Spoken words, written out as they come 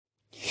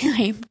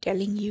I am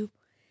telling you,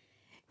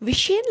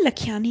 Vishen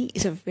Lakhiani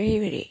is a very,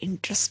 very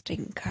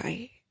interesting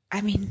guy.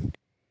 I mean,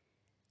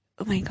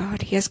 oh my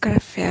god, he has got a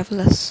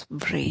fabulous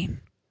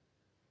brain.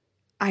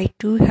 I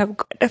too have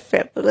got a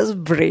fabulous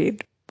brain,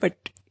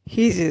 but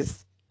his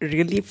is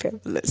really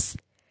fabulous.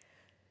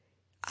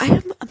 I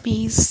am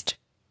amazed.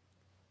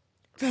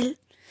 Well,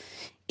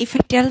 if I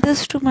tell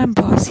this to my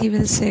boss, he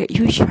will say,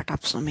 "You shut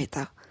up,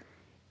 Sumita."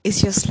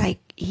 It's just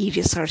like he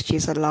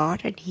researches a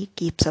lot and he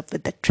keeps up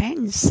with the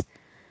trends.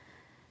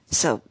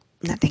 So,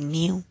 nothing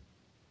new.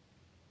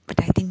 But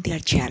I think they are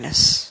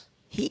jealous.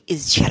 He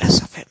is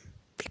jealous of him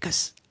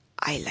because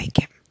I like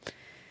him.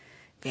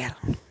 Well,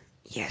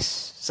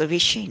 yes. So,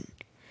 Vishen,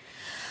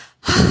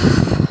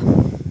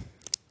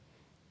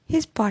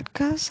 his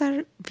podcasts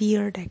are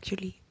weird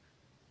actually.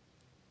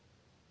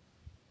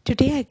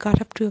 Today I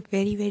got up to a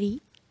very,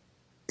 very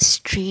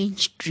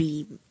strange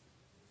dream.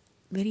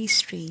 Very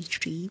strange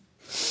dream.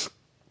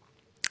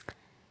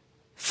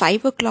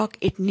 5 o'clock,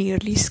 it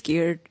nearly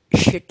scared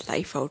shit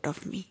life out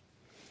of me.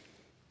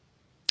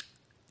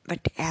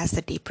 But as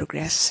the day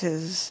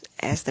progressed,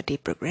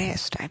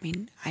 I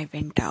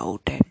went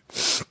out and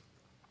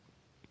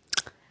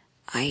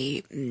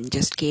I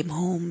just came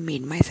home,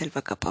 made myself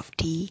a cup of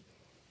tea,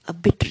 a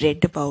bit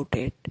read about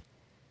it,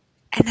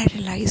 and I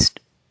realized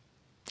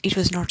it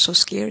was not so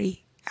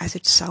scary as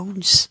it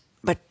sounds.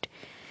 But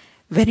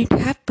when it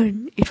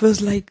happened, it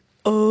was like,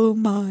 oh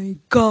my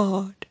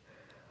god.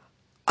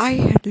 I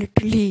had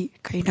literally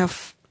kind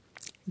of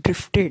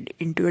drifted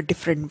into a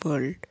different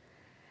world.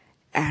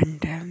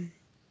 And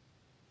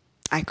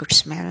I could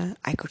smell,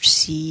 I could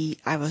see,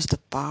 I was the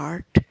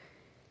part.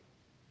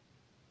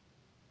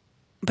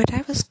 But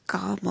I was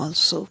calm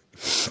also,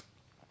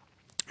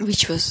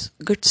 which was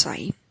a good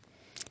sign.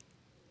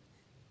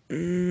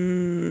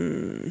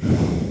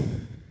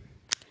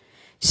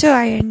 So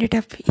I ended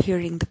up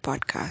hearing the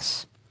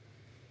podcast.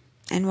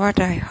 And what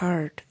I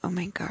heard, oh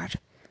my god,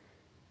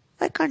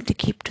 why can't they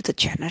keep to the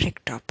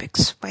generic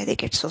topics? Why they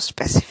get so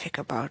specific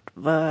about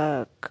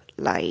work,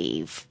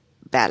 life,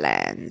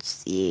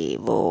 balance, ye,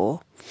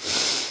 wo?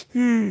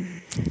 Well,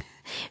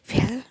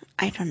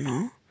 I don't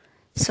know.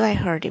 So I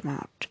heard him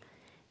out.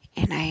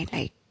 And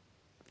I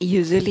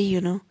usually,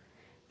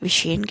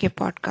 Vishen ke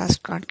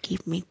podcast can't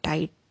keep me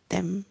tied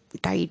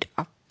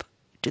up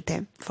to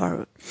them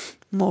for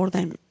more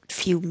than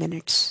few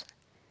minutes.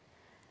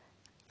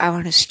 I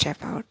want to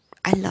step out.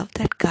 I love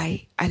that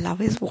guy. I love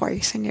his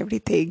voice and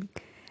everything.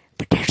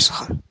 But that's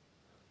all.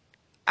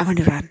 I want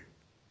to run.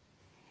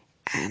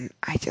 And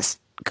I just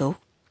go.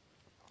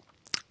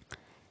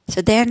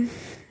 So then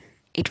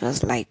it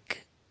was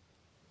like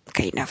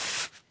kind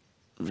of,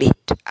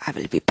 wait, I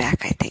will be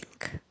back, I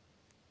think.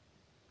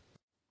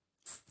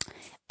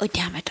 Oh,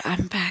 damn it,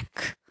 I'm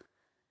back.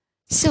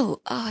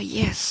 So,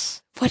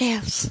 yes, what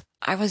else?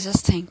 I was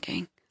just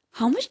thinking,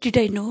 how much did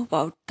I know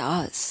about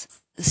Taz,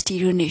 the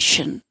Stereo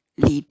Nation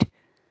lead?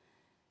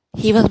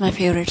 He was my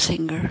favorite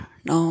singer,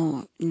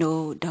 no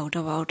doubt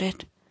about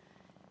it.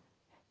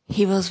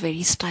 He was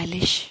very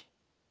stylish.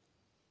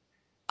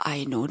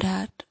 I know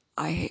that.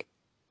 I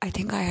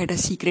think I had a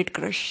secret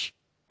crush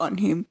on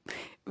him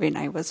when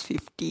I was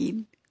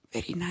 15.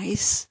 Very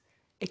nice.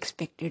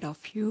 Expected of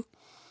you.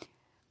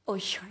 Oh,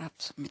 shut up,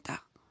 Sumita.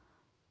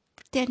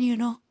 But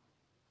then,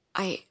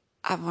 I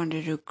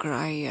wanted to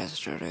cry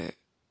yesterday.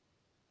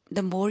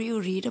 The more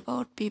you read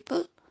about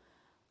people,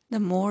 the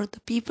more the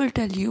people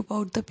tell you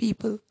about the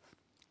people.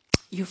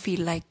 You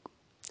feel like,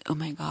 oh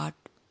my god,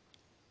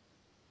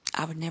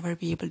 I would never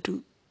be able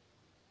to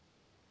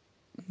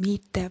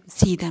meet them,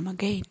 see them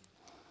again.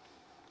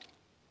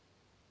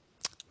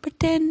 But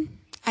then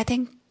I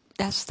think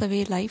that's the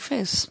way life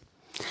is.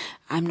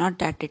 I'm not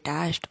that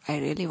detached. I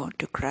really want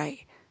to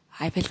cry.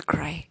 I will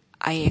cry.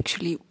 I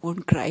actually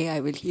won't cry. I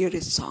will hear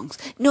his songs.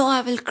 No, I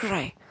will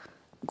cry.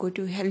 Go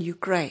to hell, you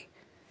cry.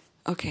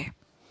 Okay.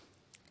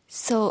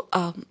 So,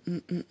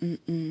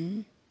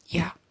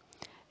 yeah.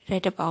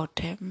 Read about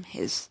him,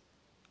 his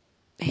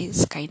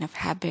kind of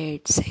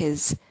habits,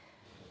 his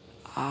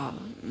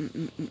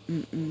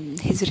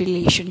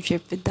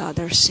relationship with the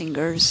other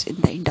singers in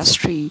the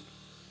industry,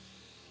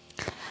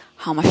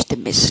 how much they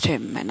missed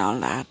him and all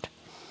that.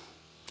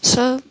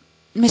 So,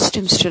 missed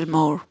him still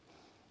more.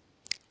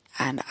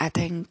 And I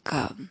think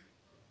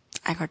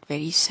I got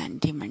very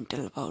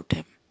sentimental about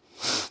him.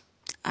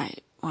 I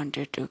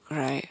wanted to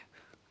cry.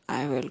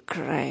 I will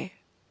cry.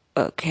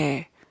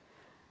 Okay.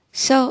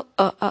 So,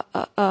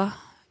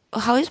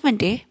 how is my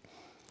day?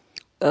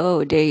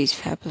 Oh, day is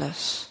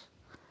fabulous.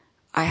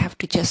 I have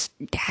to just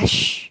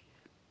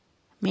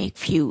make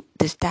few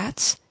the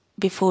stats.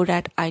 Before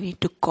that, I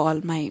need to call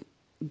my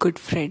good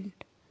friend.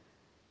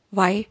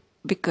 Why?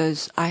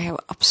 Because I have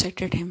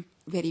upsetted him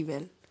very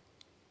well.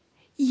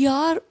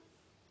 Yeah,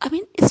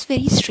 it's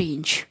very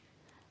strange.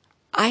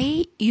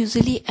 I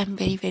usually am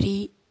very,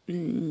 very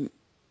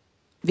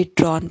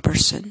withdrawn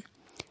person.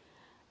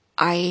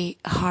 I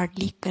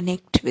hardly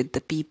connect with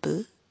the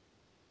people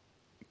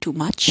too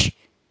much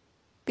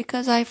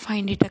because I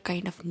find it a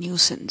kind of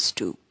nuisance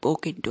to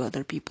poke into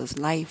other people's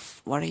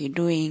life. What are you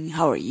doing?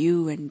 How are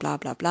you? And blah,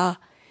 blah, blah.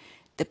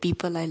 The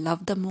people I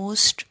love the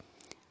most,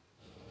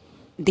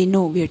 they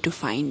know where to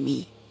find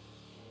me.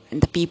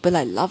 And the people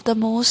I love the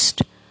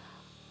most,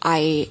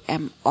 I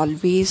am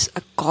always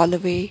a call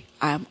away.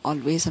 I am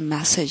always a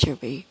message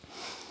away.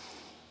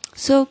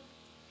 So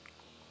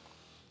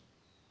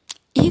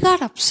he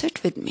got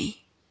upset with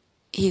me.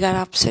 He got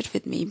upset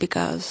with me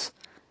because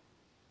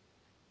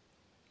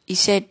he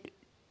said,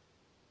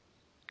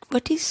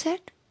 what he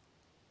said?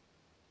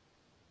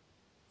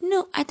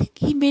 No, I think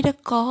he made a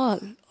call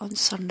on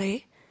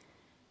Sunday,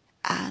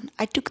 and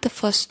I took the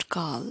first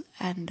call,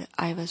 and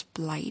I was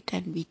polite,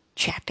 and we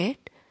chatted.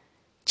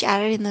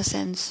 Chatted in the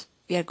sense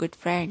we are good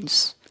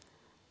friends,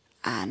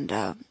 and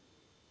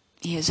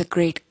he has a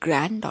great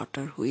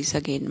granddaughter who is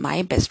again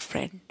my best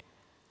friend.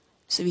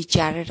 So we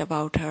chatted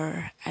about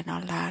her and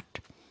all that.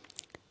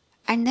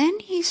 And then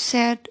he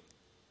said,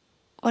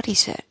 what he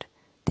said?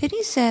 Then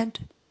he said,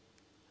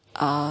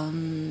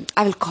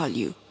 I will call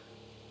you.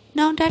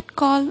 Now that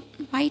call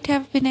might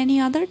have been any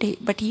other day,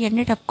 but he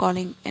ended up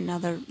calling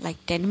another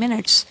 10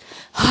 minutes.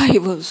 I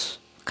was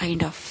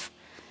kind of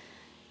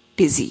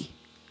busy.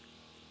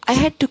 I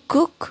had to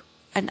cook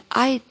and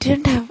I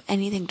didn't have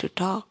anything to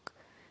talk.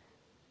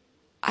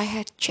 I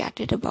had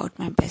chatted about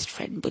my best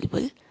friend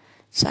Bulbul,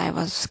 so I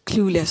was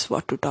clueless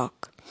what to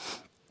talk.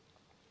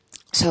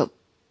 So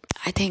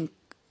I think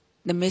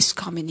the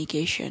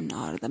miscommunication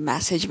or the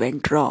message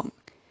went wrong.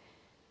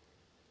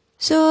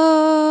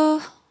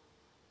 So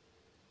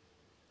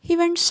he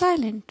went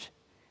silent.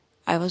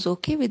 I was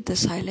okay with the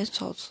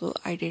silence also.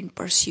 I didn't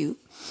pursue.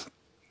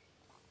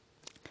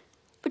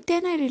 But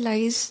then I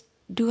realized,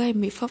 do I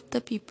miff up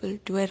the people?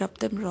 Do I rub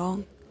them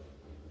wrong?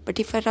 But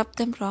if I rub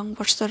them wrong,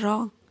 what's the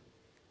wrong?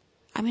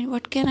 I mean,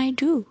 what can I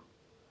do?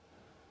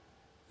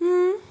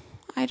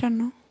 I don't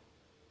know.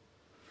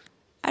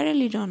 I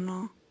really don't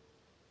know.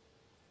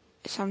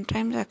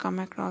 Sometimes I come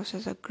across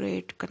as a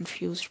great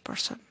confused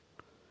person.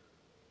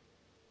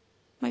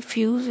 My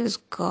fuse is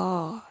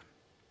gone.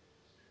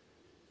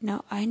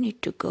 Now I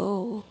need to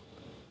go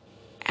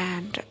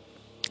and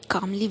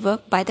calmly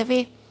work. By the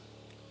way,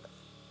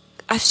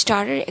 I've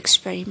started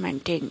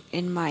experimenting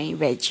in my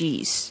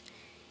veggies.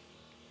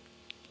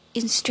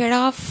 Instead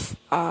of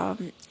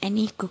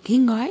any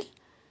cooking oil,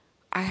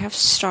 I have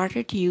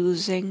started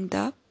using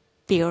the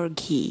pure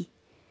ghee.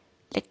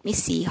 Let me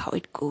see how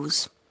it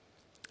goes.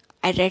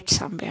 I read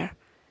somewhere,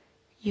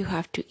 you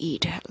have to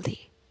eat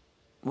healthy.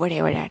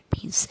 Whatever that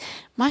means.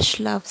 Much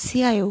love.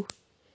 CIO.